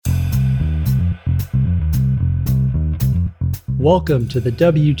Welcome to the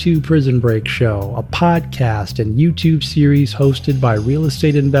W2 Prison Break Show, a podcast and YouTube series hosted by real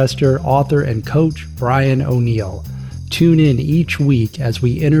estate investor, author, and coach Brian O'Neill. Tune in each week as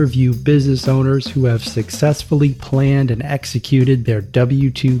we interview business owners who have successfully planned and executed their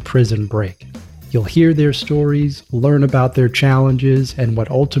W2 prison break. You'll hear their stories, learn about their challenges, and what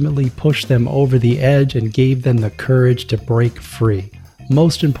ultimately pushed them over the edge and gave them the courage to break free.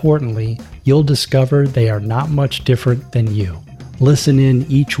 Most importantly, you'll discover they are not much different than you. Listen in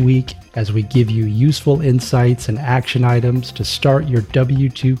each week as we give you useful insights and action items to start your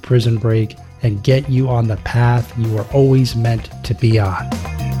W2 prison break and get you on the path you were always meant to be on.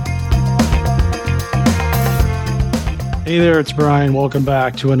 Hey there, it's Brian. Welcome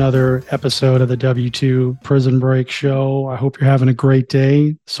back to another episode of the W2 Prison Break Show. I hope you're having a great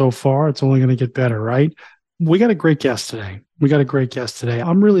day so far. It's only going to get better, right? We got a great guest today.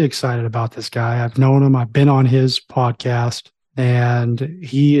 I'm really excited about this guy. I've known him. I've been on his podcast, and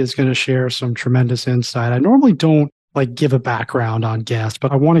he is going to share some tremendous insight. I normally don't give a background on guests,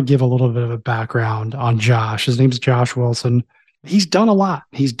 but I want to give a little bit of a background on Josh. His name's Josh Wilson. He's done a lot.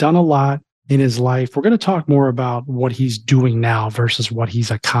 In his life. We're going to talk more about what he's doing now versus what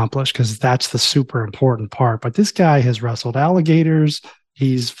he's accomplished, because that's the super important part. But this guy has wrestled alligators.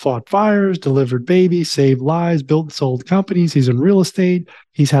 He's fought fires, delivered babies, saved lives, built and sold companies. He's in real estate.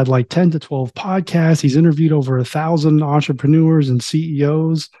 He's had 10 to 12 podcasts. He's interviewed over 1,000 entrepreneurs and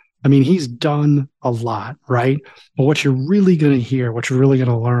CEOs. I mean, he's done a lot, right? But what you're really going to hear, what you're really going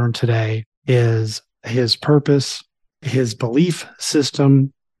to learn today is his purpose, his belief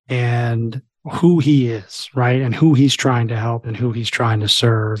system, and who he is, right? And who he's trying to help and who he's trying to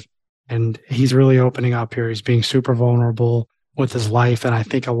serve. And he's really opening up here. He's being super vulnerable with his life. And I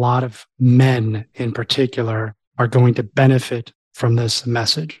think a lot of men in particular are going to benefit from this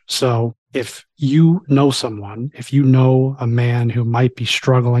message. So if you know someone, if you know a man who might be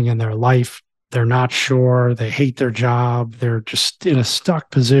struggling in their life, they're not sure, they hate their job, they're just in a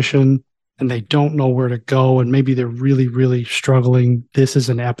stuck position, and they don't know where to go, and maybe they're really, really struggling, this is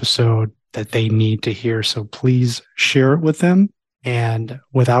an episode that they need to hear. So please share it with them. And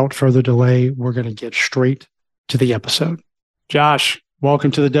without further delay, we're going to get straight to the episode. Josh,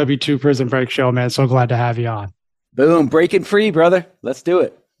 welcome to the W2 Prison Break Show, man. So glad to have you on. Boom, breaking free, brother. Let's do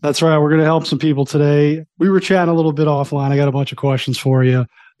it. That's right. We're going to help some people today. We were chatting a little bit offline. I got a bunch of questions for you.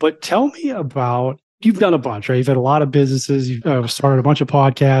 But tell me about, you've done a bunch, right? You've had a lot of businesses. You've started a bunch of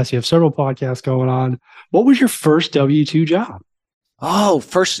podcasts. You have several podcasts going on. What was your first W2 job? Oh,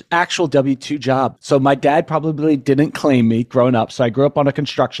 first actual W2 job. So my dad probably didn't claim me growing up. So I grew up on a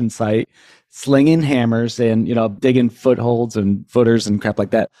construction site, slinging hammers and, digging footholds and footers and crap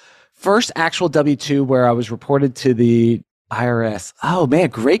like that. First actual W2 where I was reported to the IRS. Oh man,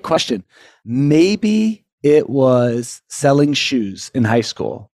 great question. Maybe it was selling shoes in high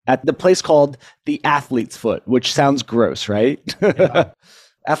school at the place called the Athlete's Foot, which sounds gross, right? Yeah.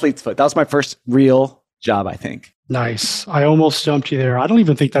 Athlete's Foot. That was my first real job, I think. Nice. I almost stumped you there. I don't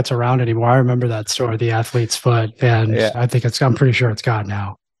even think that's around anymore. I remember that store, the Athlete's Foot, and yeah. I'm pretty sure it's gone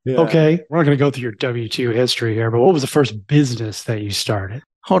now. Yeah. Okay. We're not going to go through your W2 history here, but what was the first business that you started?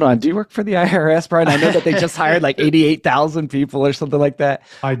 Hold on. Do you work for the IRS, Brian? I know that they just hired 88,000 people or something like that.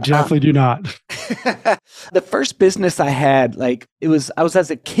 I definitely do not. The first business I had, I was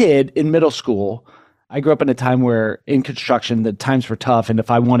as a kid in middle school. I grew up in a time where in construction, the times were tough. And if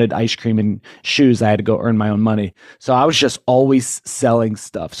I wanted ice cream and shoes, I had to go earn my own money. So I was just always selling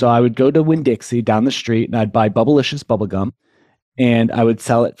stuff. So I would go to Winn-Dixie down the street and I'd buy Bubblicious bubblegum. And I would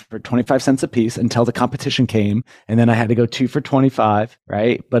sell it for 25 cents a piece until the competition came. And then I had to go 2 for 25,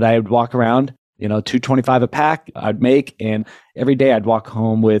 right? But I would walk around, $2.25 a pack I'd make. And every day I'd walk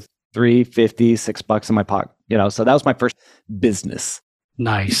home with $3.50, $6 in my pocket, so that was my first business.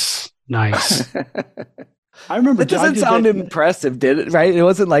 Nice. I remember that doesn't sound impressive, did it? Right? It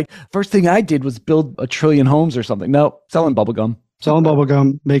wasn't first thing I did was build 1 trillion homes or something. No, selling bubblegum.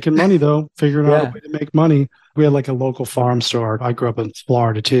 Making money though, figuring out a way to make money. We had a local farm store. I grew up in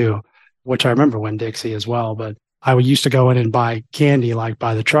Florida too, which I remember Winn-Dixie as well. But I used to go in and buy candy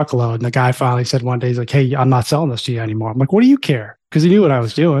by the truckload. And the guy finally said one day, he's like, "Hey, I'm not selling this to you anymore." I'm like, "What do you care?" Because he knew what I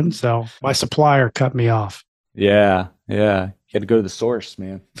was doing. So my supplier cut me off. Yeah. You had to go to the source,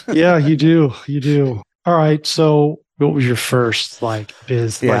 man. Yeah, you do. All right. So what was your first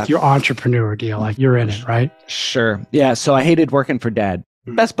biz, your entrepreneur deal? You're in it, right? Sure. Yeah. So I hated working for Dad.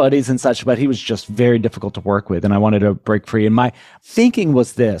 Best buddies and such, but he was just very difficult to work with. And I wanted to break free. And my thinking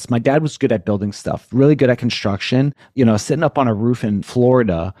was this: my dad was good at building stuff, really good at construction, sitting up on a roof in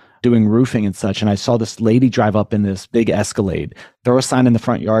Florida, doing roofing and such. And I saw this lady drive up in this big Escalade, throw a sign in the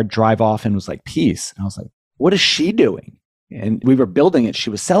front yard, drive off, and was like, "Peace." And I was like, what is she doing? and we were building it. She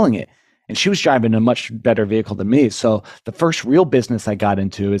was selling it, and she was driving a much better vehicle than me. So the first real business I got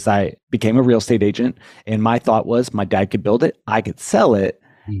into is I became a real estate agent. And my thought was my dad could build it, I could sell it.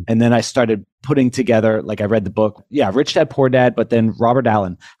 And then I started putting together, like I read the book, Rich Dad, Poor Dad, but then Robert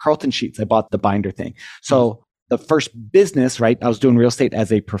Allen, Carlton Sheets, I bought the binder thing. So the first business, right, I was doing real estate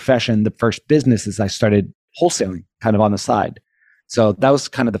as a profession. The first business is I started wholesaling kind of on the side. So that was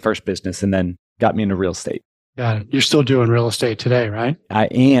kind of the first business, and then got me into real estate. Got it. You're still doing real estate today, right? I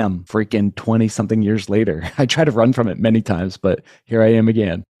am, freaking 20 something years later. I tried to run from it many times, but here I am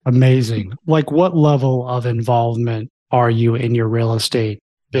again. Amazing. Like, what level of involvement are you in your real estate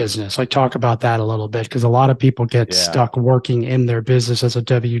business? Like, talk about that a little bit, because a lot of people get stuck working in their business as a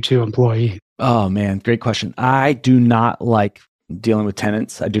W-2 employee. Oh man, great question. I do not like dealing with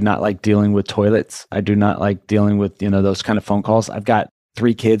tenants. I do not like dealing with toilets. I do not like dealing with, those kind of phone calls. I've got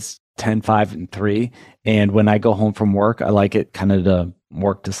 3 kids, 10, 5, and 3. And when I go home from work, I like it kind of to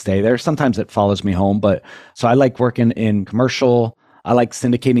work to stay there. Sometimes it follows me home, but so I like working in commercial. I like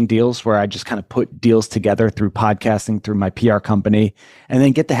syndicating deals where I just kind of put deals together through podcasting, through my PR company, and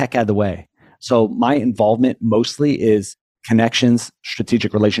then get the heck out of the way. So my involvement mostly is connections,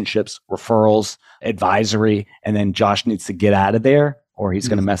 strategic relationships, referrals, advisory, and then Josh needs to get out of there or he's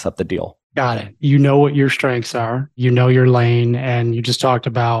going to mess up the deal. Got it. You know what your strengths are, you know your lane, and you just talked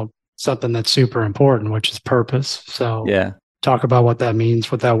about something that's super important, which is purpose. So talk about what that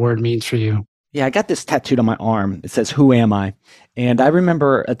means, what that word means for you. Yeah, I got this tattooed on my arm. It says, "Who am I?" And I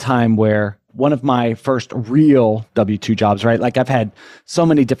remember a time where one of my first real W-2 jobs, right? Like I've had so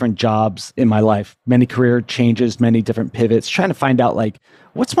many different jobs in my life, many career changes, many different pivots, trying to find out like,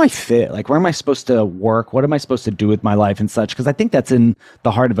 what's my fit? Like, where am I supposed to work? What am I supposed to do with my life and such? Because I think that's in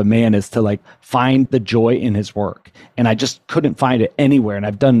the heart of a man, is to like find the joy in his work. And I just couldn't find it anywhere. And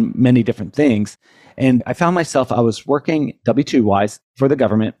I've done many different things. And I found myself, I was working W-2 wise for the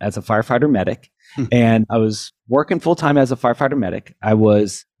government as a firefighter medic. And I was working full time as a firefighter medic. I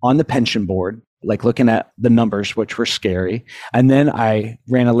was on the pension board, like looking at the numbers, which were scary. And then I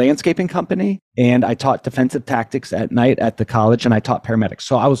ran a landscaping company and I taught defensive tactics at night at the college, and I taught paramedics.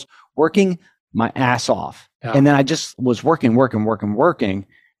 So I was working my ass off. Yeah. And then I just was working.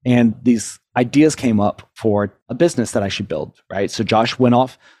 And these ideas came up for a business that I should build, right? So Josh went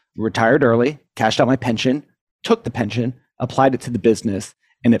off, retired early, cashed out my pension, took the pension, applied it to the business,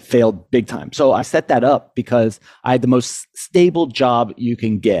 and it failed big time. So I set that up because I had the most stable job you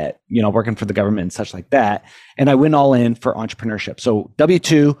can get, working for the government and such like that. And I went all in for entrepreneurship. So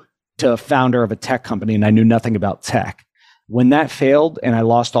W-2 to founder of a tech company, and I knew nothing about tech. When that failed and I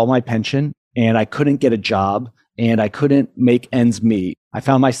lost all my pension and I couldn't get a job and I couldn't make ends meet, I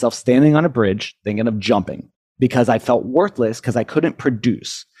found myself standing on a bridge thinking of jumping because I felt worthless because I couldn't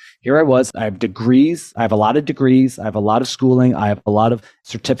produce. Here I was, I have degrees, I have a lot of degrees, I have a lot of schooling, I have a lot of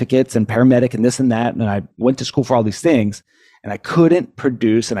certificates and paramedic and this and that. And I went to school for all these things and I couldn't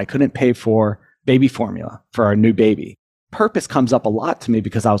produce and I couldn't pay for baby formula for our new baby. Purpose comes up a lot to me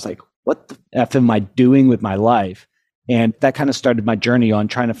because I was like, what the F am I doing with my life? And that kind of started my journey on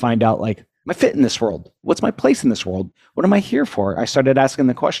trying to find out like, my fit in this world? What's my place in this world? What am I here for? I started asking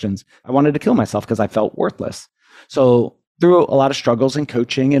the questions. I wanted to kill myself because I felt worthless. So through a lot of struggles and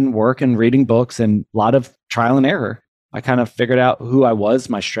coaching and work and reading books and a lot of trial and error, I kind of figured out who I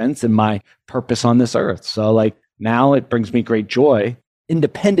was, my strengths, and my purpose on this earth. So like now it brings me great joy,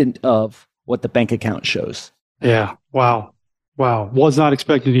 independent of what the bank account shows. Yeah. Wow. Was not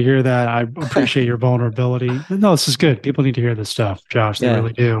expecting to hear that. I appreciate your vulnerability. No, this is good. People need to hear this stuff, Josh. They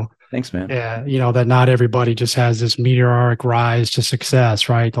really do. Thanks, man. Yeah. That not everybody just has this meteoric rise to success,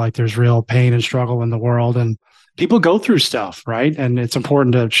 right? Like there's real pain and struggle in the world, and people go through stuff, right? And it's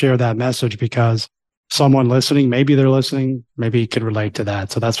important to share that message because someone listening, maybe they're listening, maybe could relate to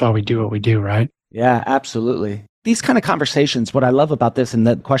that. So that's why we do what we do, right? Yeah, absolutely. These kind of conversations, what I love about this and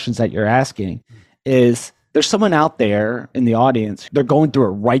the questions that you're asking is there's someone out there in the audience, they're going through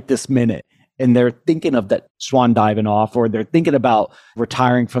it right this minute. And they're thinking of that swan diving off, or they're thinking about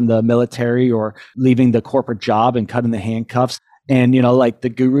retiring from the military or leaving the corporate job and cutting the handcuffs. And, like the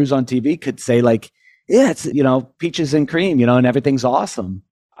gurus on TV could say like, yeah, it's, peaches and cream, and everything's awesome.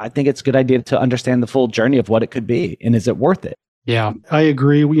 I think it's a good idea to understand the full journey of what it could be. And is it worth it? Yeah, I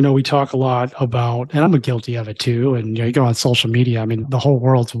agree. We talk a lot about, and I'm guilty of it too. And you go on social media. I mean, the whole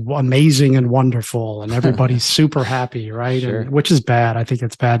world's amazing and wonderful and everybody's super happy, right? Sure. And, which is bad. I think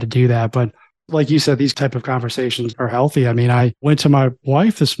it's bad to do that. But like you said, these type of conversations are healthy. I mean, I went to my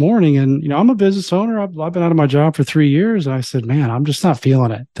wife this morning and, I'm a business owner. I've been out of my job for 3 years. And I said, man, I'm just not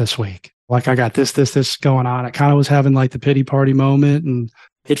feeling it this week. Like I got this going on. I kind of was having like the pity party moment and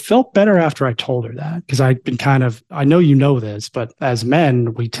It felt better after I told her that because I'd been I know you know this, but as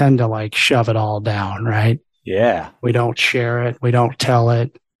men, we tend to like shove it all down, right? Yeah. We don't share it. We don't tell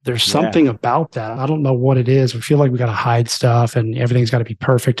it. There's Yeah. something about that. I don't know what it is. We feel like we got to hide stuff and everything's got to be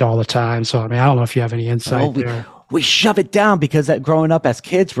perfect all the time. So, I mean, I don't know if you have any Oh, insight we there. we shove it down because growing up as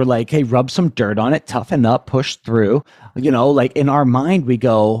kids, we're like, hey, rub some dirt on it, toughen up, push through. Like in our mind, we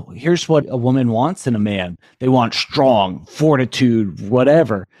go, here's what a woman wants in a man. They want strong, fortitude,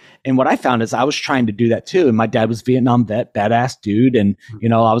 whatever. And what I found is I was trying to do that too. And my dad was Vietnam vet, badass dude. And,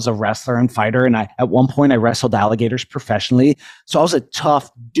 I was a wrestler and fighter. And at one point I wrestled alligators professionally. So I was a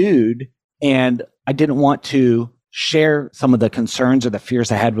tough dude. And I didn't want to share some of the concerns or the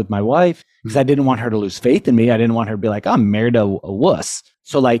fears I had with my wife because I didn't want her to lose faith in me. I didn't want her to be like, I'm married to a wuss.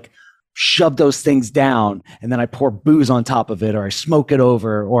 So like shove those things down and then I pour booze on top of it or I smoke it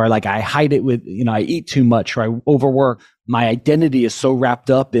over or like I hide it with, I eat too much or I overwork. My identity is so wrapped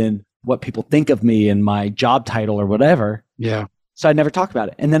up in what people think of me and my job title or whatever. Yeah. So I never talked about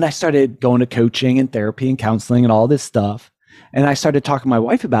it. And then I started going to coaching and therapy and counseling and all this stuff. And I started talking to my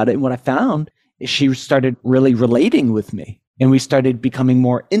wife about it. And what I found is she started really relating with me and we started becoming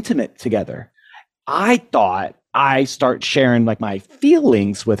more intimate together. I thought I start sharing like my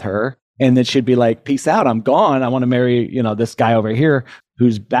feelings with her and then she'd be like, peace out. I'm gone. I want to marry, this guy over here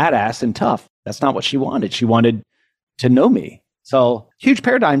who's badass and tough. That's not what she wanted. She wanted to know me. So huge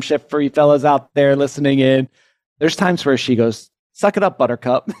paradigm shift for you fellas out there listening in. There's times where she goes, suck it up,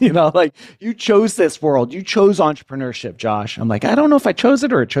 buttercup. Like you chose this world. You chose entrepreneurship, Josh. I'm like, I don't know if I chose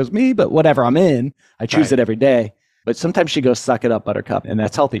it or it chose me, but whatever, I'm in. I choose it every day. But sometimes she goes, suck it up, buttercup. And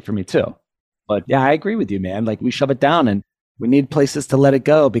that's healthy for me too. But yeah, I agree with you, man. Like we shove it down and we need places to let it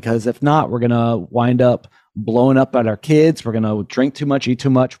go because if not, we're going to wind up blowing up at our kids. We're going to drink too much, eat too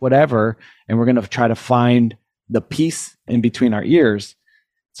much, whatever. And we're going to try to find the peace in between our ears.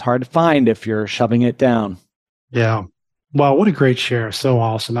 It's hard to find if you're shoving it down. Yeah. Wow, what a great share. So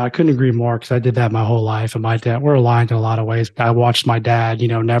awesome. I couldn't agree more because I did that my whole life. And my dad, we're aligned in a lot of ways. I watched my dad,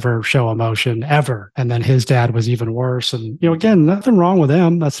 never show emotion ever. And then his dad was even worse. And, again, nothing wrong with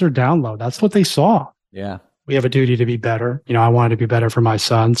them. That's their download. That's what they saw. Yeah. We have a duty to be better. I wanted to be better for my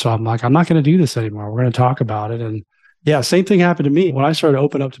son. So I'm like, I'm not going to do this anymore. We're going to talk about it. And yeah, same thing happened to me. When I started to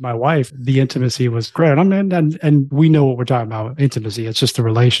open up to my wife, the intimacy was great. And we know what we're talking about, intimacy. It's just the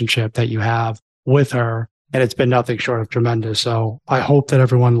relationship that you have with her. And it's been nothing short of tremendous. So I hope that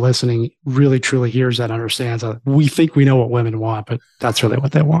everyone listening really, truly hears that, understands that we think we know what women want, but that's really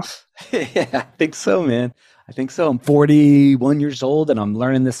what they want. Yeah, I think so, man. I think so. I'm 41 years old and I'm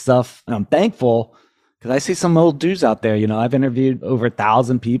learning this stuff. And I'm thankful because I see some old dudes out there. I've interviewed over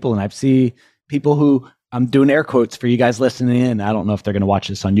 1,000 people and I've seen people who I'm doing air quotes for you guys listening in. I don't know if they're going to watch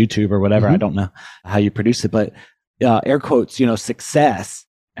this on YouTube or whatever. I don't know how you produce it, but air quotes, success.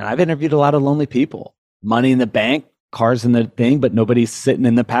 And I've interviewed a lot of lonely people. Money in the bank, cars in the thing, but nobody's sitting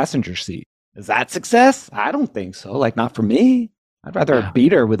in the passenger seat. Is that success? I don't think so. Like, not for me. I'd rather a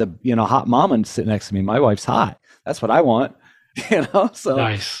beater with a hot mama sit next to me. My wife's hot. That's what I want. So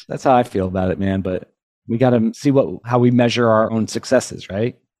Nice. That's how I feel about it, man. But we got to see how we measure our own successes,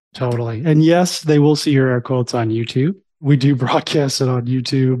 right? Totally. And yes, they will see your air quotes on YouTube. We do broadcast it on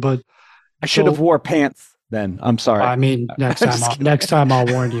YouTube, but I should have wore pants. Then I'm sorry. I mean, next time I'll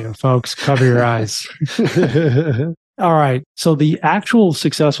warn you, folks, cover your eyes. All right. So the actual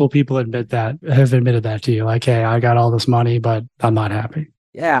successful people have admitted that to you. Like, hey, I got all this money, but I'm not happy.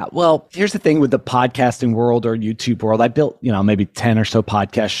 Yeah. Well, here's the thing with the podcasting world or YouTube world. I built, maybe 10 or so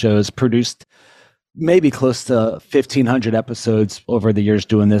podcast shows, produced maybe close to 1,500 episodes over the years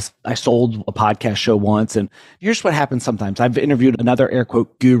doing this. I sold a podcast show once. And here's what happens sometimes. I've interviewed another air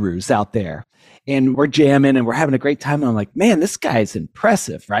quote gurus out there. And we're jamming and we're having a great time. And I'm like, man, this guy is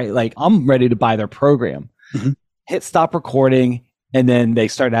impressive, right? Like I'm ready to buy their program. Hit stop recording. And then they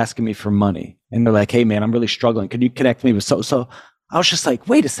start asking me for money. And they're like, hey man, I'm really struggling. Can you connect me with so? I was just like,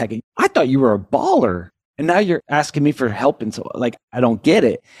 wait a second. I thought you were a baller. And now you're asking me for help. And so like, I don't get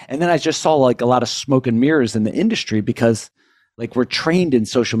it. And then I just saw like a lot of smoke and mirrors in the industry because like we're trained in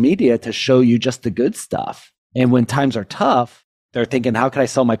social media to show you just the good stuff. And when times are tough, they're thinking, how can I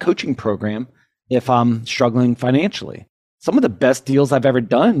sell my coaching program if I'm struggling financially? Some of the best deals I've ever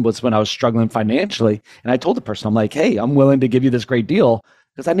done was when I was struggling financially. And I told the person, I'm like, hey, I'm willing to give you this great deal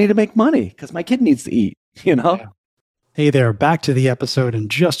because I need to make money because my kid needs to eat, Yeah. Hey there, back to the episode in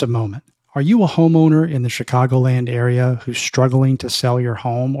just a moment. Are you a homeowner in the Chicagoland area who's struggling to sell your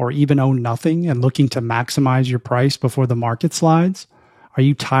home or even own nothing and looking to maximize your price before the market slides? Are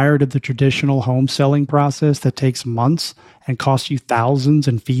you tired of the traditional home selling process that takes months and costs you thousands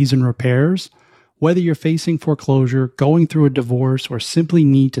in fees and repairs? Whether you're facing foreclosure, going through a divorce, or simply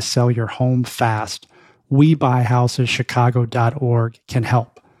need to sell your home fast, WeBuyHousesChicago.org can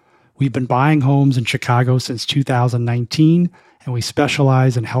help. We've been buying homes in Chicago since 2019, and we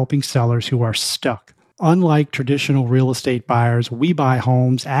specialize in helping sellers who are stuck. Unlike traditional real estate buyers, we buy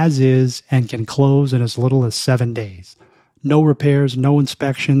homes as is and can close in as little as 7 days. No repairs, no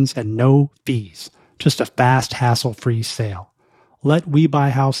inspections, and no fees. Just a fast, hassle-free sale. Let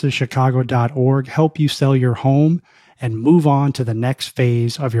WeBuyHousesChicago.org help you sell your home and move on to the next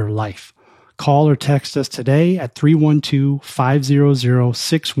phase of your life. Call or text us today at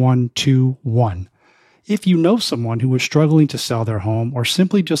 312-500-6121. If you know someone who is struggling to sell their home or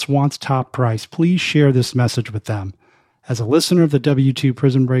simply just wants top price, please share this message with them. As a listener of the W2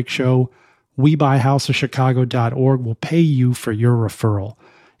 Prison Break Show, WeBuyHousesChicago.org will pay you for your referral.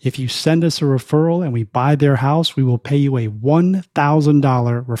 If you send us a referral and we buy their house, we will pay you a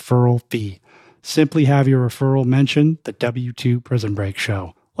 $1,000 referral fee. Simply have your referral mention the W2 Prison Break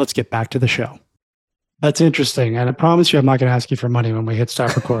Show. Let's get back to the show. That's interesting. And I promise you, I'm not going to ask you for money when we hit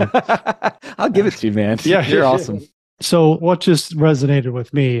stop record. I'll give it to you, man. Yeah, you're awesome. So what just resonated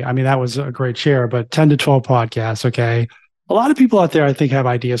with me, I mean, that was a great share, but 10 to 12 podcasts, okay? A lot of people out there, I think, have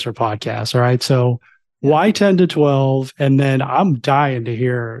ideas for podcasts, all right? So why 10 to 12? And then I'm dying to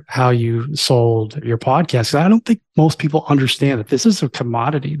hear how you sold your podcast. I don't think most people understand that this is a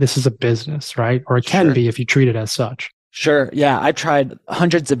commodity. This is a business, right? Or it can be if you treat it as such. Sure. Yeah. I've tried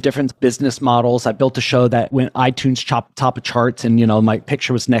hundreds of different business models. I built a show that went iTunes top of charts, and, my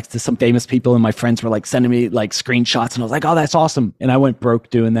picture was next to some famous people, and my friends were like sending me like screenshots, and I was like, oh, that's awesome. And I went broke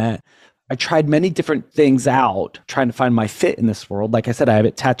doing that. I tried many different things out, trying to find my fit in this world. Like I said, I have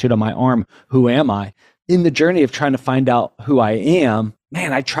it tattooed on my arm. Who am I? In the journey of trying to find out who I am,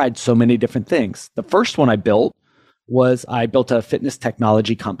 man, I tried so many different things. The first one I built was I built a fitness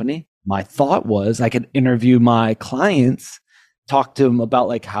technology company. My thought was I could interview my clients, talk to them about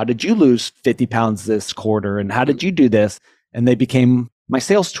like, how did you lose 50 pounds this quarter? And how did you do this? And they became my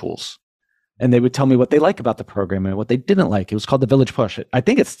sales tools. And they would tell me what they like about the program and what they didn't like. It was called the Village Push. I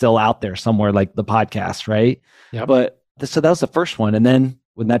think it's still out there somewhere, like the podcast, right? Yep. But so that was the first one. And then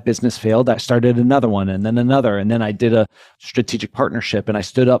when that business failed, I started another one, and then another. And then I did a strategic partnership, and I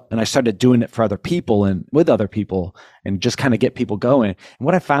stood up and I started doing it for other people and with other people, and just kind of get people going. And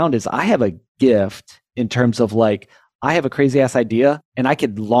what I found is I have a gift in terms of like, I have a crazy ass idea and I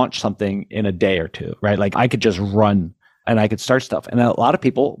could launch something in a day or two, right? Like I could just run and I could start stuff. And a lot of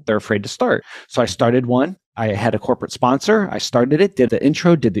people, they're afraid to start. So I started one. I had a corporate sponsor. I started it, did the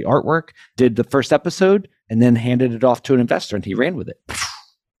intro, did the artwork, did the first episode, and then handed it off to an investor, and he ran with it.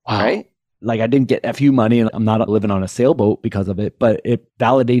 Wow. Right? Like I didn't get FU money, and I'm not living on a sailboat because of it, but it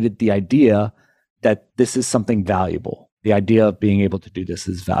validated the idea that this is something valuable. The idea of being able to do this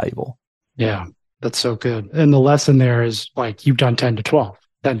is valuable. Yeah, that's so good. And the lesson there is like, you've done 10 to 12,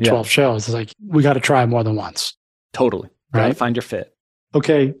 10 to 12 shows. It's like, we got to try more than once. Totally. Right? Find your fit.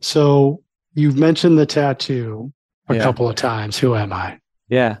 Okay. So you've mentioned the tattoo a couple of times. Who am I?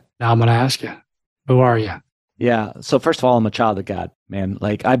 Yeah. Now I'm going to ask you, who are you? Yeah. So first of all, I'm a child of God, man.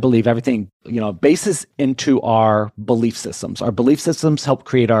 Like I believe everything, bases into our belief systems. Our belief systems help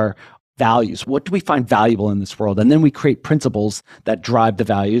create our values. What do we find valuable in this world? And then we create principles that drive the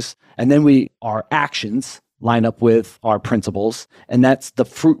values. And then our actions line up with our principles. And that's the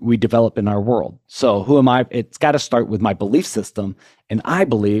fruit we develop in our world. So who am I? It's got to start with my belief system. And I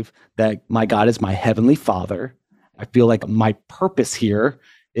believe that my God is my heavenly Father. I feel like my purpose here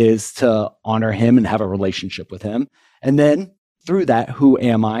is to honor him and have a relationship with him. And then through that, who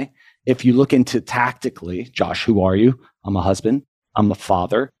am I? If you look into tactically, Josh, who are you? I'm a husband. I'm a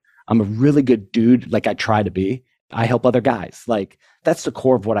father. I'm a really good dude, like I try to be. I help other guys. Like that's the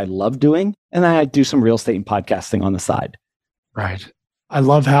core of what I love doing. And I do some real estate and podcasting on the side. Right. I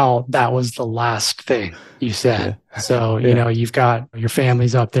love how that was the last thing you said. Yeah. So, you've got your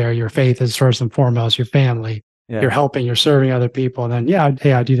family's up there. Your faith is first and foremost your family. Yeah. You're helping, you're serving other people. And then,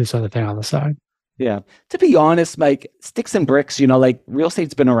 hey, I do this other thing on the side. Yeah. To be honest, like sticks and bricks, like real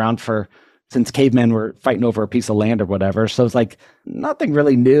estate's been around since cavemen were fighting over a piece of land or whatever. So it's like nothing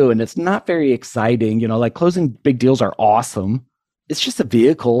really new, and it's not very exciting. Like closing big deals are awesome. It's just a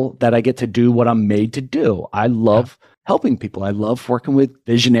vehicle that I get to do what I'm made to do. I love helping people. I love working with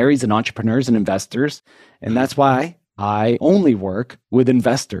visionaries and entrepreneurs and investors. And that's why I only work with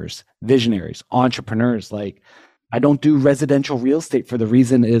investors, visionaries, entrepreneurs. Like I don't do residential real estate for the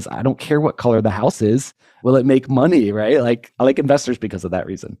reason is I don't care what color the house is. Will it make money, right? Like I like investors because of that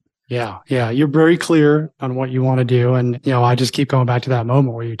reason. Yeah. You're very clear on what you want to do. And, I just keep going back to that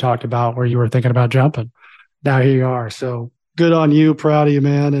moment where you talked about where you were thinking about jumping. Now here you are. So good on you. Proud of you,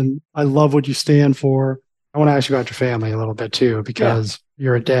 man. And I love what you stand for. I want to ask you about your family a little bit too, Yeah, because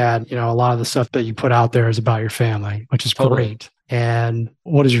you're a dad. A lot of the stuff that you put out there is about your family, which is totally. great. And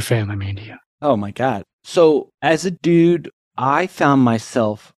what does your family mean to you? Oh my God. So as a dude, I found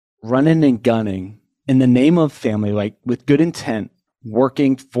myself running and gunning in the name of family, like with good intent,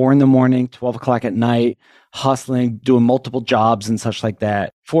 working 4 in the morning, 12 o'clock at night, hustling, doing multiple jobs and such like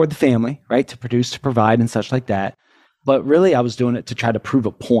that for the family, right? To produce, to provide and such like that. But really, I was doing it to try to prove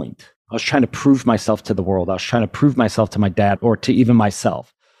a point. I was trying to prove myself to the world. I was trying to prove myself to my dad or to even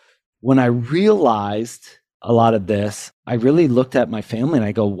myself. When I realized a lot of this, I really looked at my family and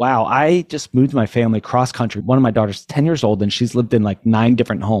I go, wow, I just moved my family cross country. One of my daughters is 10 years old and she's lived in like 9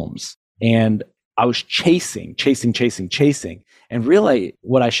 different homes. And I was chasing. And really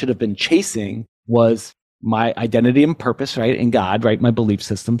what I should have been chasing was my identity and purpose, right? In God, right? My belief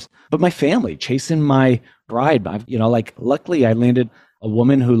systems, but my family, chasing my bride. Like luckily I landed a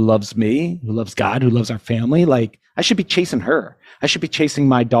woman who loves me, who loves God, who loves our family. Like I should be chasing her. I should be chasing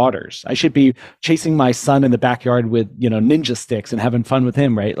my daughters. I should be chasing my son in the backyard with, ninja sticks and having fun with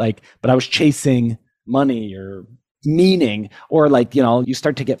him, right? Like, but I was chasing money or meaning, or like, you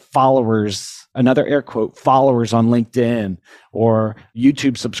start to get followers, another air quote, followers on LinkedIn or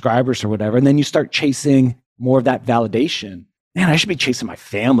YouTube subscribers or whatever. And then you start chasing more of that validation. Man, I should be chasing my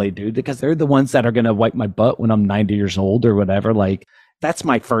family, dude, because they're the ones that are going to wipe my butt when I'm 90 years old or whatever. Like, that's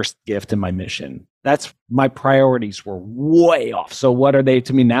my first gift and my mission. That's my priorities were way off. So what are they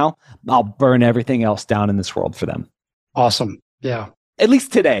to me now? I'll burn everything else down in this world for them. Awesome. Yeah. At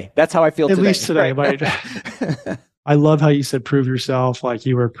least today. That's how I feel At today. least today. Right? I love how you said prove yourself, like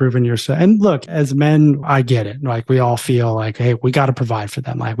you were proving yourself. And look, as men, I get it. Like we all feel like, hey, we got to provide for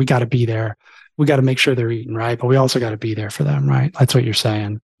them. Like we got to be there. We got to make sure they're eating, right? But we also got to be there for them, right? That's what you're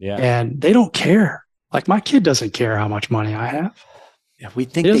saying. Yeah. And they don't care. Like my kid doesn't care how much money I have. Yeah, we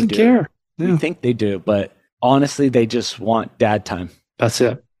think he they doesn't do. care. We think they do, but honestly, they just want dad time. That's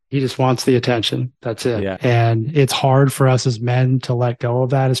it. He just wants the attention. That's it. Yeah. And it's hard for us as men to let go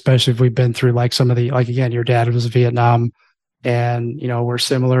of that, especially if we've been through like some of the, like, again, your dad was Vietnam and, we're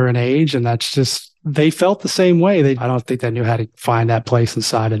similar in age. And that's just, they felt the same way. I don't think they knew how to find that place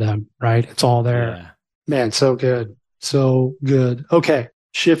inside of them, right? It's all there. Yeah. Man, so good. So good. Okay.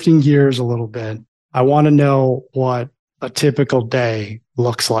 Shifting gears a little bit. I want to know what a typical day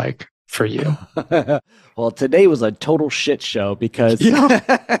looks like for you. Well, today was a total shit show because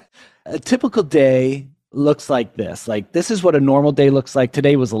a typical day looks like this. Like, this is what a normal day looks like.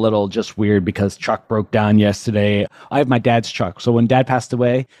 Today was a little just weird because truck broke down yesterday. I have my dad's truck. So when dad passed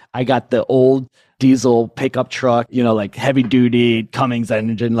away, I got the old diesel pickup truck, like heavy duty Cummins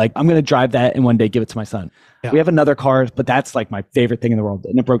engine. Like, I'm going to drive that and one day give it to my son. Yeah. We have another car, but that's like my favorite thing in the world.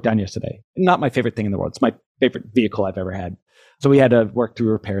 And it broke down yesterday. Not my favorite thing in the world. It's my favorite vehicle I've ever had. So we had to work through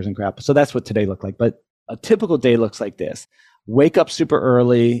repairs and crap. So that's what today looked like. But a typical day looks like this. Wake up super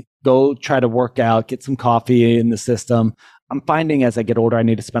early, go try to work out, get some coffee in the system. I'm finding as I get older, I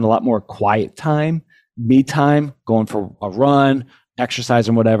need to spend a lot more quiet time, me time, going for a run, exercise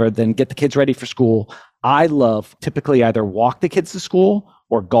and whatever, then get the kids ready for school. I love typically either walk the kids to school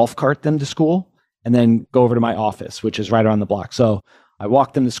or golf cart them to school and then go over to my office, which is right around the block. So I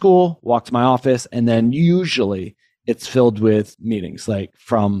walk them to school, walk to my office, and then usually it's filled with meetings, like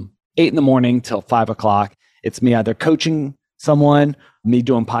from 8 in the morning till 5 o'clock. It's me either coaching someone, me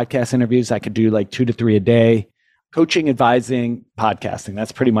doing podcast interviews. I could do like 2 to 3 a day, coaching, advising, podcasting.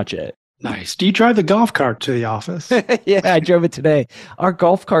 That's pretty much it. Nice. Do you drive the golf cart to the office? Yeah, I drove it today. Our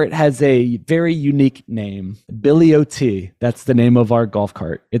golf cart has a very unique name, Billy O.T. That's the name of our golf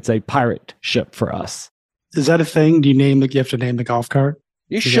cart. It's a pirate ship for us. Is that a thing? Do you have to name the golf cart?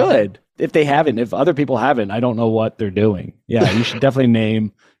 You should. If they haven't, if other people haven't, I don't know what they're doing. Yeah, you should definitely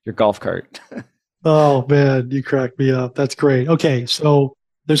name your golf cart. Oh, man, you cracked me up. That's great. Okay, so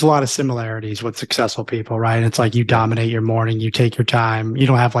there's a lot of similarities with successful people, right? It's like you dominate your morning, you take your time. You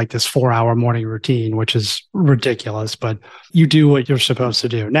don't have like this 4-hour morning routine, which is ridiculous, but you do what you're supposed to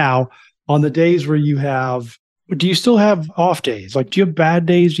do. Now, on the days where do you still have off days? Like, do you have bad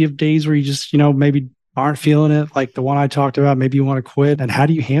days? Do you have days where you just, maybe aren't feeling it? Like the one I talked about, maybe you want to quit. And how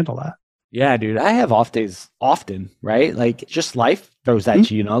do you handle that? Yeah, dude, I have off days often, right? Like just life throws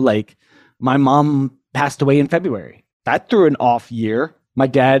at you, like my mom passed away in February. That threw an off year. My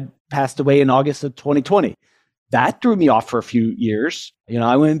dad passed away in August of 2020. That threw me off for a few years.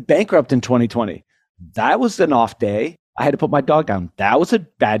 I went bankrupt in 2020. That was an off day. I had to put my dog down. That was a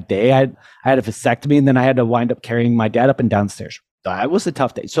bad day. I had a vasectomy and then I had to wind up carrying my dad up and downstairs. That was a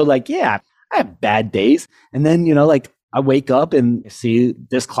tough day. So like, yeah, I have bad days. And then, like I wake up and see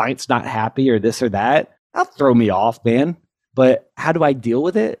this client's not happy or this or that. That'll throw me off, man. But how do I deal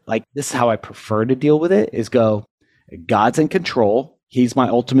with it? Like, this is how I prefer to deal with it is go, God's in control. He's my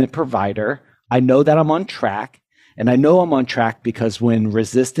ultimate provider. I know that I'm on track. And I know I'm on track because when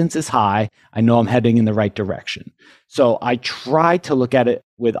resistance is high, I know I'm heading in the right direction. So I try to look at it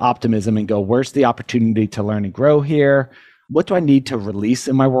with optimism and go, where's the opportunity to learn and grow here? What do I need to release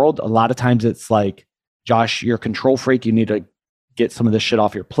in my world? A lot of times it's like, Josh, you're a control freak. You need to get some of this shit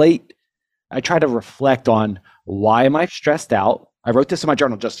off your plate. I try to reflect on, why am I stressed out? I wrote this in my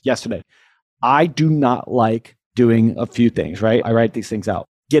journal just yesterday. I do not like doing a few things, right? I write these things out.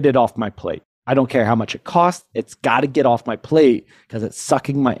 Get it off my plate. I don't care how much it costs. It's got to get off my plate because it's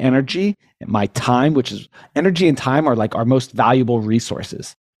sucking my energy and my time, which is energy and time are like our most valuable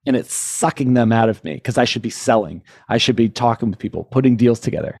resources. And it's sucking them out of me because I should be selling. I should be talking with people, putting deals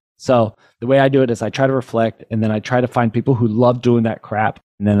together. So the way I do it is I try to reflect and then I try to find people who love doing that crap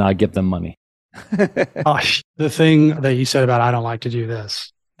and then I give them money. The thing that you said about I don't like to do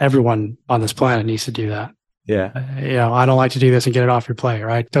this, everyone on this planet needs to do that. Yeah. I don't like to do this and get it off your plate,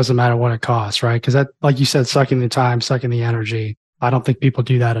 right? Doesn't matter what it costs, right? Because that, like you said, sucking the time, sucking the energy. I don't think people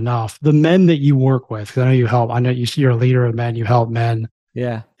do that enough. The men that you work with, because I know you help, I know you're a leader of men, you help men.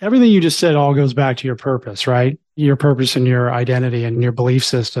 Yeah. Everything you just said all goes back to your purpose, right? Your purpose and your identity and your belief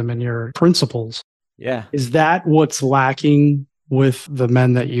system and your principles. Yeah. Is that what's lacking with the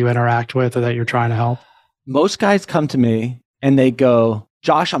men that you interact with or that you're trying to help? Most guys come to me and they go,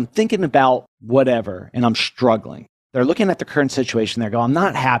 Josh, I'm thinking about whatever and I'm struggling. They're looking at the current situation. They go, I'm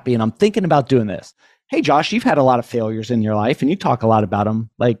not happy and I'm thinking about doing this. Hey, Josh, you've had a lot of failures in your life and you talk a lot about them.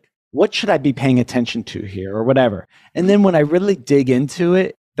 Like, what should I be paying attention to here or whatever? And then when I really dig into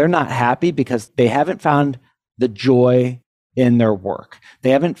it, they're not happy because they haven't found the joy in their work. They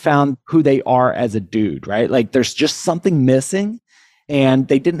haven't found who they are as a dude, right? Like there's just something missing and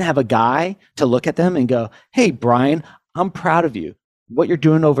they didn't have a guy to look at them and go, hey, Brian, I'm proud of you. What you're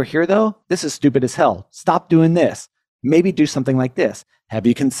doing over here though, this is stupid as hell. Stop doing this. Maybe do something like this. Have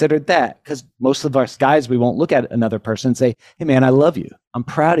you considered that? Because most of us guys, we won't look at another person and say, hey man, I love you. I'm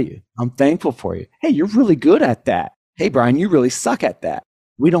proud of you. I'm thankful for you. Hey, you're really good at that. Hey, Brian, you really suck at that.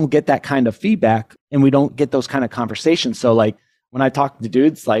 We don't get that kind of feedback and we don't get those kind of conversations. So like when I talk to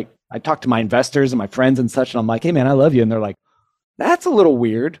dudes, like I talk to my investors and my friends and such, and I'm like, hey man, I love you. And they're like, that's a little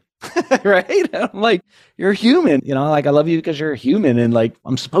weird. Right? And I'm like, you're human, like I love you because you're a human and like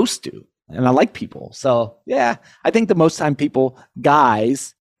I'm supposed to. And I like people. So yeah, I think the most time people,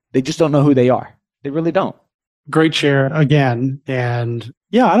 guys, they just don't know who they are. They really don't. Great share again. And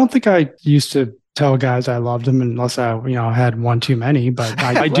yeah, I don't think I used to tell guys I loved them unless I, had one too many, but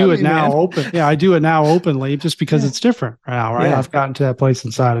I do it now open. Yeah, I do it now openly just because it's different now, right? Yeah. I've gotten to that place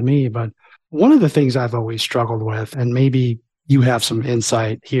inside of me. But one of the things I've always struggled with, and maybe you have some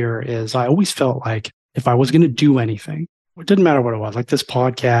insight here, is I always felt like if I was going to do anything, it didn't matter what it was, like this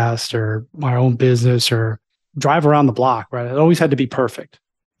podcast or my own business or drive around the block, right? It always had to be perfect.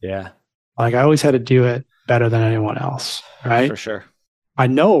 Yeah. Like I always had to do it better than anyone else, right? For sure. I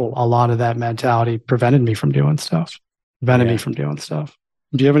know a lot of that mentality prevented me from doing stuff. Do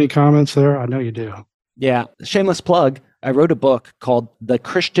you have any comments there? I know you do. Yeah. Shameless plug. I wrote a book called The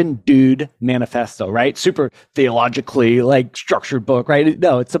Christian Dude Manifesto, right? Super theologically like structured book, right?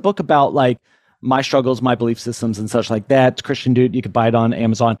 No, it's a book about like my struggles, my belief systems and such like that. It's Christian Dude. You could buy it on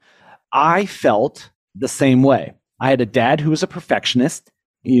Amazon. I felt the same way. I had a dad who was a perfectionist.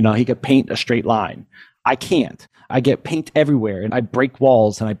 He could paint a straight line. I can't. I get paint everywhere and I break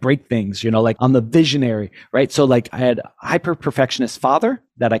walls and I break things, like I'm the visionary, right? So like I had a hyper perfectionist father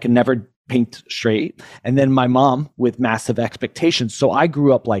that I could never paint straight. And then my mom with massive expectations. So I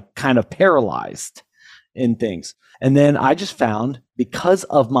grew up like kind of paralyzed in things. And then I just found because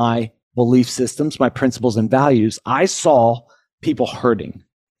of my belief systems, my principles and values, I saw people hurting.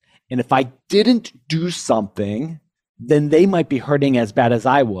 And if I didn't do something, then they might be hurting as bad as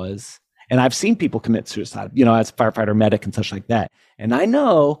I was. And I've seen people commit suicide, as a firefighter, medic, and such like that. And I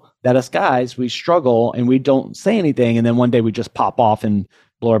know that us guys, we struggle and we don't say anything. And then one day we just pop off and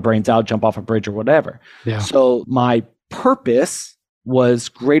blow our brains out, jump off a bridge or whatever. Yeah. So my purpose was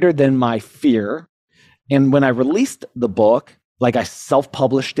greater than my fear. And when I released the book, like I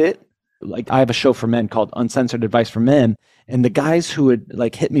self-published it, like I have a show for men called Uncensored Advice for Men. And the guys who would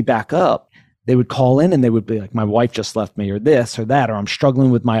like hit me back up, they would call in and they would be like, my wife just left me or this or that, or I'm struggling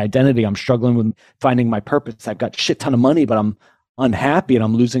with my identity. I'm struggling with finding my purpose. I've got a shit ton of money, but I'm unhappy and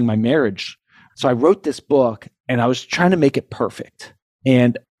I'm losing my marriage. So I wrote this book and I was trying to make it perfect.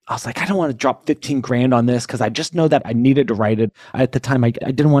 And I was like, I don't want to drop 15 grand on this because I just know that I needed to write it. At the time, I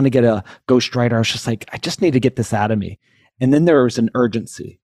didn't want to get a ghostwriter. I was just like, I just need to get this out of me. And then there was an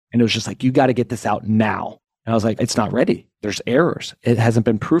urgency and it was just like, you got to get this out now. And I was like, it's not ready. There's errors. It hasn't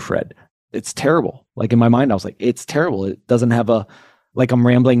been proofread. It's terrible. Like in my mind, I was like, it's terrible. It doesn't have like I'm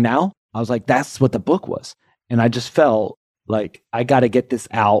rambling now. I was like, that's what the book was. And I just felt like I got to get this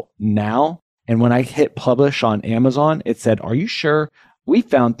out now. And when I hit publish on Amazon, it said, are you sure? We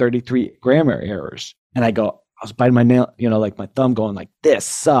found 33 grammar errors. And I was biting my nail, like my thumb going like, this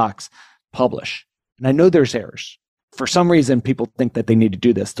sucks. Publish. And I know there's errors. For some reason, people think that they need to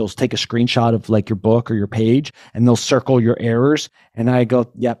do this. They'll take a screenshot of like your book or your page and they'll circle your errors. And I go,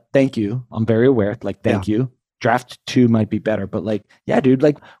 yep, thank you. I'm very aware. Like, thank you. Draft 2 might be better. But like, yeah, dude,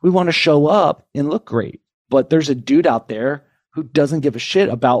 like we want to show up and look great. But there's a dude out there who doesn't give a shit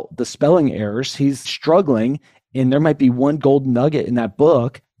about the spelling errors. He's struggling. And there might be one gold nugget in that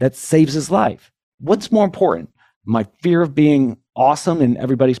book that saves his life. What's more important? My fear of being awesome in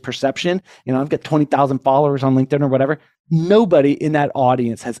everybody's perception. I've got 20,000 followers on LinkedIn or whatever. Nobody in that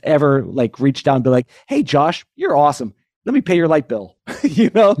audience has ever like reached out and be like, hey, Josh, you're awesome. Let me pay your light bill.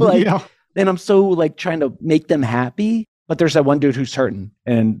 And I'm so like trying to make them happy. But there's that one dude who's hurting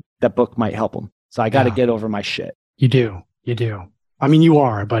and that book might help him. So I got to get over my shit. You do. I mean, you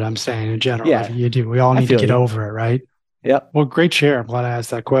are, but I'm saying in general, you do. We all need to get over it, right? Yep. Well, great share. I'm glad I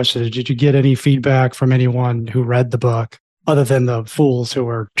asked that question. Did you get any feedback from anyone who read the book other than the fools who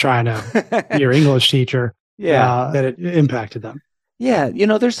were trying to be your English teacher? That it impacted them? Yeah.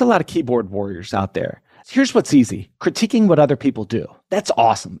 There's a lot of keyboard warriors out there. Here's what's easy. Critiquing what other people do. That's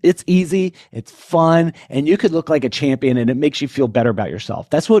awesome. It's easy. It's fun. And you could look like a champion and it makes you feel better about yourself.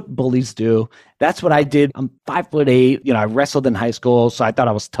 That's what bullies do. That's what I did. I'm 5'8". I wrestled in high school, so I thought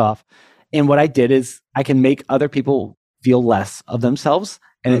I was tough. And what I did is I can make other people feel less of themselves.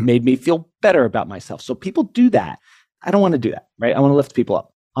 And it made me feel better about myself. So people do that. I don't want to do that, right? I want to lift people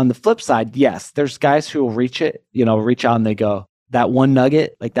up. On the flip side, yes, there's guys who will reach out and they go, that one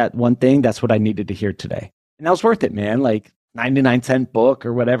nugget, like that one thing, that's what I needed to hear today. And that was worth it, man. Like 99-cent book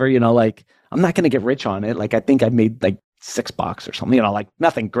or whatever, like I'm not going to get rich on it. Like I think I made like $6 or something, like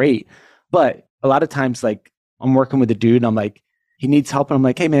nothing great. But a lot of times, like I'm working with a dude and I'm like, he needs help. And I'm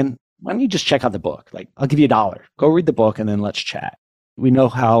like, hey man, why don't you just check out the book? Like I'll give you $1. Go read the book and then let's chat. We know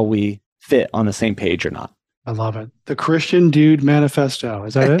how we fit on the same page or not. I love it. The Christian Dude Manifesto.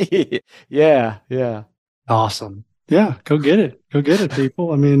 Is that it? Yeah. Awesome. Yeah, go get it. Go get it,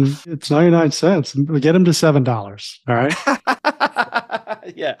 people. I mean, it's 99 cents. Get them to $7. All right.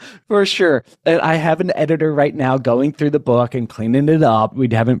 Yeah, for sure. And I have an editor right now going through the book and cleaning it up. We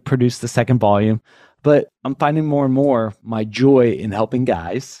haven't produced the second volume, but I'm finding more and more my joy in helping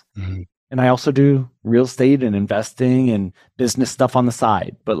guys. Mm-hmm. And I also do real estate and investing and business stuff on the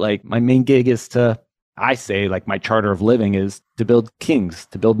side. But like my main gig is I say like my charter of living is to build kings,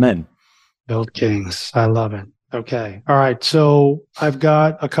 to build men. Build kings. I love it. Okay. All right. So I've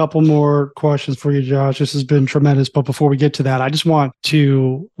got a couple more questions for you, Josh. This has been tremendous. But before we get to that, I just want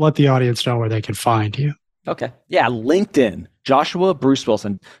to let the audience know where they can find you. Okay. Yeah. LinkedIn, Joshua Bruce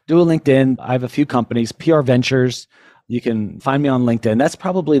Wilson. Do a LinkedIn. I have a few companies, PR Ventures. You can find me on LinkedIn. That's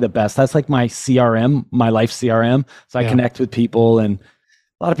probably the best. That's like my CRM, my life CRM. So I connect with people, and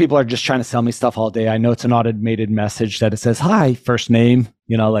a lot of people are just trying to sell me stuff all day. I know it's an automated message that it says, hi, first name,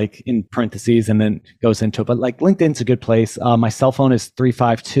 like in parentheses, and then goes into it. But like LinkedIn's a good place. My cell phone is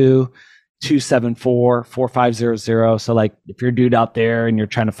 352-274-4500. So like if you're a dude out there and you're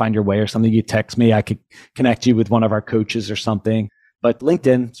trying to find your way or something, you text me. I could connect you with one of our coaches or something. But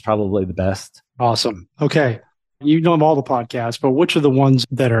LinkedIn is probably the best. Awesome. Okay. You know all the podcasts, but which are the ones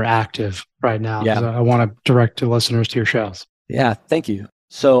that are active right now? Yeah. I want to direct the listeners to your shows. Yeah. Thank you.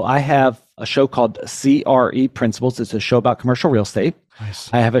 So I have a show called CRE Principles. It's a show about commercial real estate.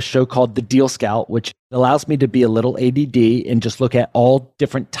 Nice. I have a show called The Deal Scout, which allows me to be a little ADD and just look at all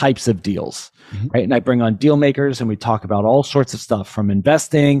different types of deals, right? And I bring on deal makers and we talk about all sorts of stuff from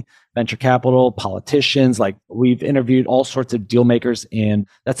investing, venture capital, politicians. Like we've interviewed all sorts of deal makers, and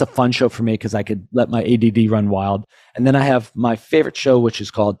that's a fun show for me because I could let my ADD run wild. And then I have my favorite show, which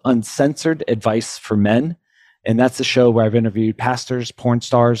is called Uncensored Advice for Men. And that's the show where I've interviewed pastors, porn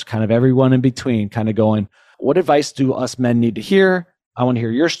stars, kind of everyone in between, kind of going, what advice do us men need to hear? I want to hear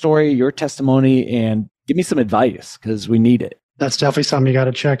your story, your testimony, and give me some advice because we need it. That's definitely something you got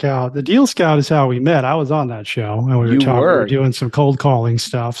to check out. The Deal Scout is how we met. I was on that show and we were doing some cold calling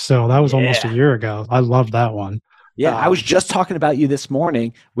stuff. So that was almost a year ago. I loved that one. Yeah, I was just talking about you this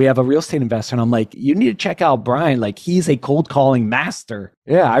morning. We have a real estate investor, and I'm like, you need to check out Brian. Like, he's a cold calling master.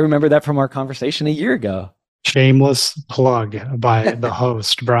 Yeah, I remember that from our conversation a year ago. Shameless plug by the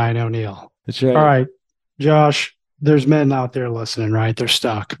host, Brian O'Neill. That's right. All right, Josh, there's men out there listening, right? They're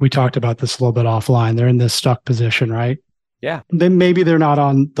stuck. We talked about this a little bit offline. They're in this stuck position, right? Yeah. Then maybe they're not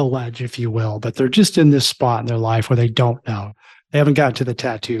on the ledge, if you will, but they're just in this spot in their life where they don't know. They haven't gotten to the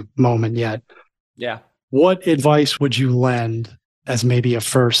tattoo moment yet. Yeah. What advice would you lend as maybe a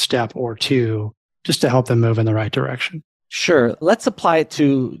first step or two just to help them move in the right direction? Sure. Let's apply it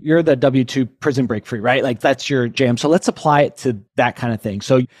to, you're the W-2 prison break free, right? Like that's your jam. So let's apply it to that kind of thing.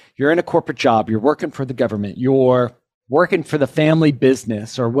 So you're in a corporate job, you're working for the government, you're working for the family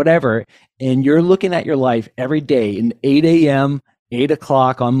business or whatever, and you're looking at your life every day in 8 a.m., 8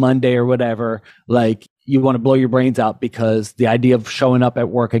 o'clock on Monday or whatever, like you want to blow your brains out because the idea of showing up at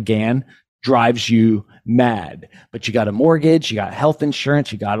work again drives you mad. But you got a mortgage, you got health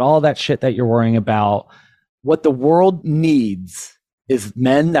insurance, you got all that shit that you're worrying about. What the world needs is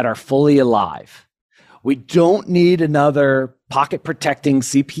men that are fully alive. We don't need another pocket protecting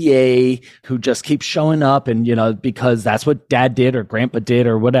CPA who just keeps showing up and, because that's what dad did or grandpa did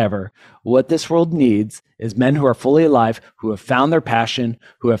or whatever. What this world needs is men who are fully alive, who have found their passion,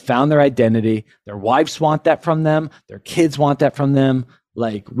 who have found their identity. Their wives want that from them. Their kids want that from them.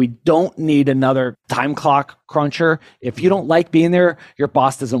 Like, we don't need another time clock cruncher. If you don't like being there, your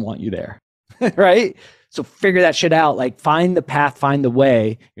boss doesn't want you there, right? So figure that shit out. Like, find the path, find the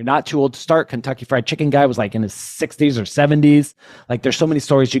way. You're not too old to start. Kentucky Fried Chicken guy was like in his 60s or 70s. Like, there's so many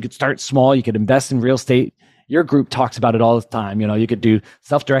stories. You could start small. You could invest in real estate. Your group talks about it all the time. You could do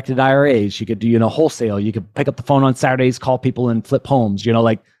self-directed IRAs. You could do, wholesale. You could pick up the phone on Saturdays, call people and flip homes.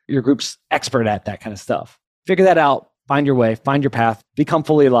 Like, your group's expert at that kind of stuff. Figure that out. Find your way. Find your path. Become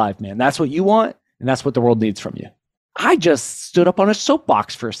fully alive, man. That's what you want, and that's what the world needs from you. I just stood up on a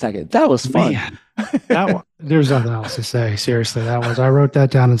soapbox for a second. That was fun. Man, there's nothing else to say. Seriously, I wrote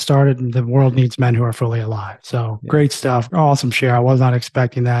that down and started, and the world needs men who are fully alive. So Great stuff. Awesome share. I was not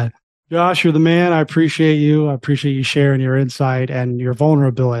expecting that. Josh, you're the man. I appreciate you. I appreciate you sharing your insight and your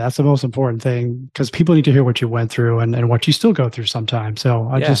vulnerability. That's the most important thing because people need to hear what you went through and what you still go through sometimes. So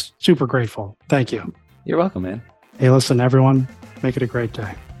I'm just super grateful. Thank you. You're welcome, man. Hey, listen, everyone, make it a great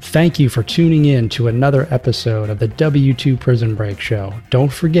day. Thank you for tuning in to another episode of the W2 Prison Break Show.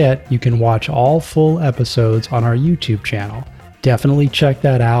 Don't forget, you can watch all full episodes on our YouTube channel. Definitely check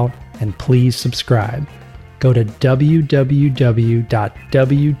that out and please subscribe. Go to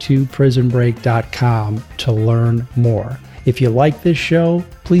www.w2prisonbreak.com to learn more. If you like this show,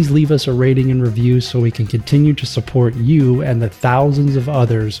 please leave us a rating and review so we can continue to support you and the thousands of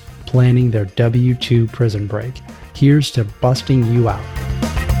others planning their W2 prison break. Here's to busting you out.